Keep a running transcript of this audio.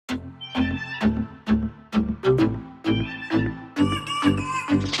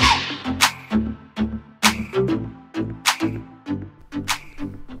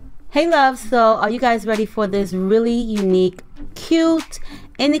Hey love, so are you guys ready for this really unique, cute,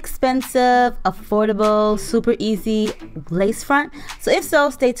 inexpensive, affordable, super easy lace front? So if so,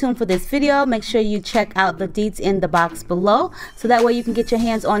 stay tuned for this video. Make sure you check out the deets in the box below so that way you can get your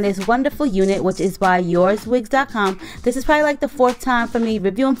hands on this wonderful unit, which is by yourswigs.com. This is probably like the 4th time for me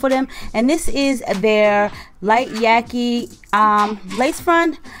reviewing for them, and this is their light YAKI lace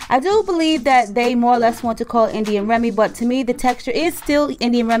front. I do believe that they more or less want to call it Indian Remy, but to me the texture is still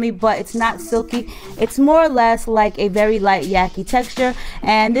Indian Remy, but it's not silky. It's more or less like a very light YAKI texture,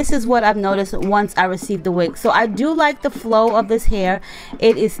 and this is what I've noticed once I received the wig. So I do like the flow of this hair.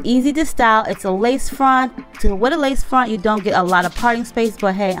 It is easy to style. It's a lace front. So with a lace front you don't get a lot of parting space,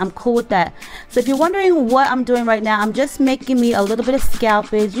 but hey, I'm cool with that. So if you're wondering what I'm doing right now, I'm just making me a little bit of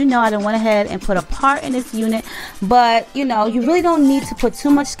scalpage. You know, I done went ahead and put a part in this unit, but you know, you really don't need to put too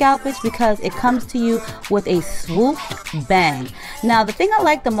much scalpage because it comes to you with a swoop bang. Now the thing I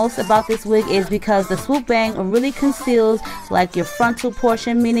like the most about this wig is because the swoop bang really conceals like your frontal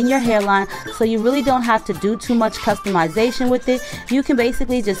portion, meaning your hairline, so you really don't have to do too much customization with it. You can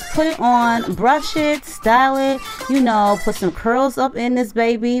basically just put it on, brush it, style it, you know, put some curls up in this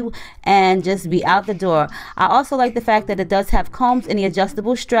baby and just be out the door. I also like the fact that it does have combs and the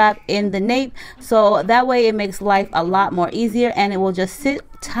adjustable strap in the nape, so that way it makes life a lot more easier and it will just sit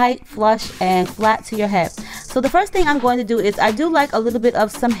tight, flush, and flat to your head. So the first thing I'm going to do is I do like a little bit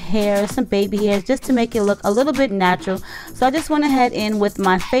of some hair, some baby hairs, just to make it look a little bit natural. So I just went ahead in with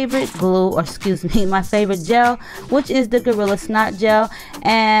my favorite glue, or excuse me, my favorite gel, which is the Gorilla Snot Gel,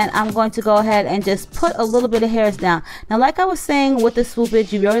 and I'm going to go ahead and just put a little bit of hairs down. Now like I was saying with the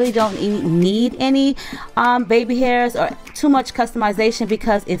swoopage, you really don't need any baby hairs or too much customization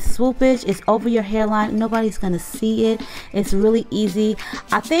because it's swoopage, it's over your hairline, nobody's gonna see it, it's really easy.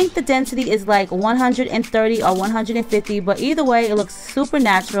 I think the density is like 130 or 150, but either way it looks super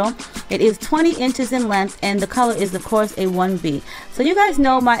natural. It is 20 inches in length and the color is of course a 1B. So you guys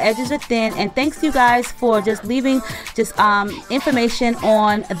know my edges are thin, and thanks to you guys for just leaving information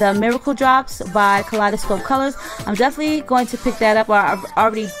on the Miracle Drops by Kaleidoscope Colors. I'm definitely going to pick that up, or I've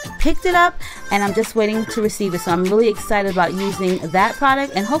already picked it up and I'm just waiting to receive it. So I'm really excited about using that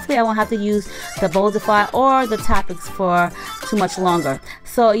product, and hopefully I won't have to use the Boldify or the Topics for too much longer.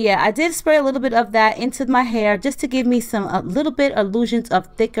 So yeah, I did spray a little bit of that into my hair just to give me some a little bit illusions of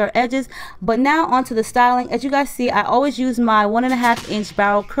thicker edges. But now onto the styling. As you guys see, I always use my 1.5-inch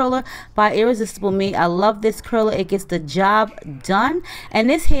barrel curler by Irresistible Me. I love this curler. It gets the job done, and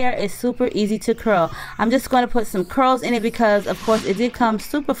this hair is super easy to curl. I'm just going to put some curls in it because of course it did come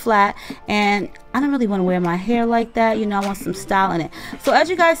super flat, and I don't really want to wear my hair like that. You know, I want some style in it. So as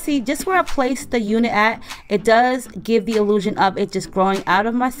you guys see, just where I placed the unit at, it does give the illusion of it just growing out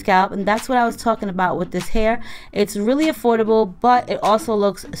of my scalp, and that's what I was talking about with this hair. It's really affordable, but it also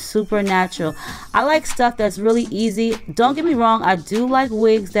looks super natural. I like stuff that's really easy. Don't get me wrong, I do like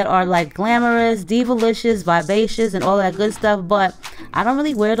wigs that are like glamorous, divalicious, vivacious, and all that good stuff, but I don't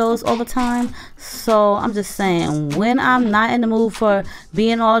really wear those all the time. So I'm just saying, when I'm not in the mood for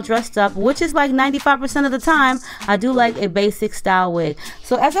being all dressed up, which is like 95% of the time, I do like a basic style wig.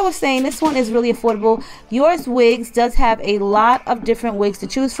 So as I was saying, this one is really affordable. Yours Wigs does have a lot of different wigs to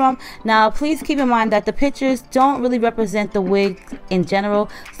choose from. Now please keep in mind that the pictures don't really represent the wig in general,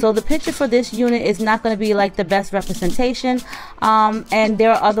 so the picture for this unit is not going to be like the best representation, and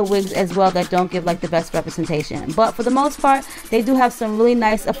there are other wigs as well that don't give like the best representation, but for the most part they do have some really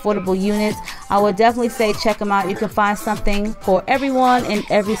nice affordable units. I would definitely say check them out. You can find something for everyone in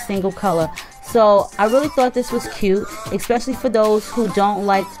every single color. So I really thought this was cute, especially for those who don't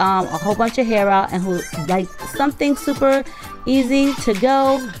like a whole bunch of hair out and who like something super easy to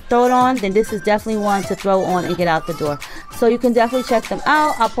go, throw it on, then this is definitely one to throw on and get out the door. So you can definitely check them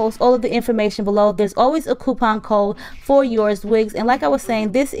out. I'll post all of the information below. There's always a coupon code for Yours Wigs, and like I was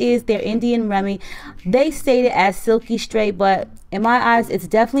saying, this is their Indian Remy. They state it as silky straight, but in my eyes it's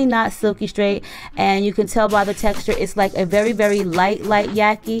definitely not silky straight, and you can tell by the texture it's like a very light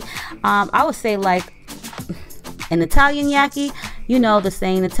YAKI. I would say like an Italian YAKI. You know the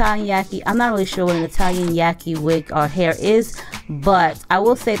saying, Italian YAKI. I'm not really sure what an Italian YAKI wig or hair is, but I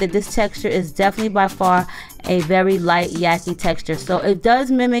will say that this texture is definitely by far a very light YAKI texture. So it does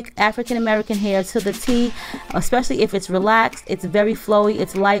mimic African American hair to the T, especially if it's relaxed. It's very flowy,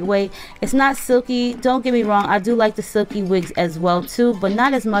 it's lightweight, it's not silky. Don't get me wrong, I do like the silky wigs as well too, but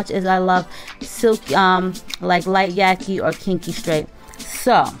not as much as I love silky like light YAKI or kinky straight.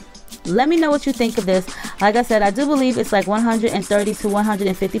 So Let me know what you think of this. Like I said, I do believe it's like 130 to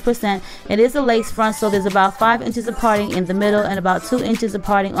 150%. It is a lace front, so there's about 5 inches of parting in the middle and about 2 inches of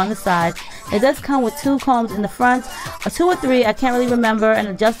parting on the side. It does come with 2 combs in the front, or 2 or 3, I can't really remember, an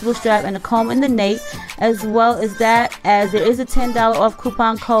adjustable strap and a comb in the nape, as well as that, as there is a $10 off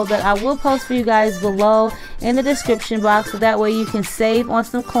coupon code that I will post for you guys below in the description box, so that way you can save on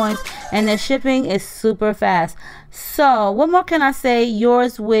some coins, and their shipping is super fast. So what more can I say?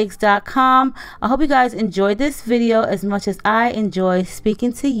 yourswigs.com. I hope you guys enjoyed this video as much as I enjoy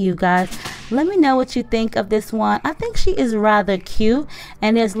speaking to you guys. Let me know what you think of this one. I think she is rather cute,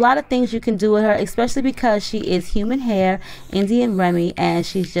 and there's a lot of things you can do with her, especially because she is human hair, Indian Remy, and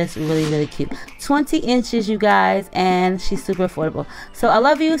she's just really cute. 20 inches, you guys, and she's super affordable. So I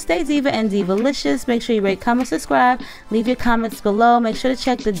love you. Stay diva and divalicious. Make sure you rate, comment, subscribe, leave your comments below. Make sure to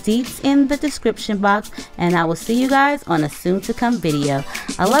check the deets in the description box, and I will see you guys on a soon to come video.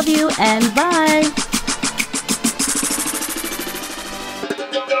 I love you, and bye.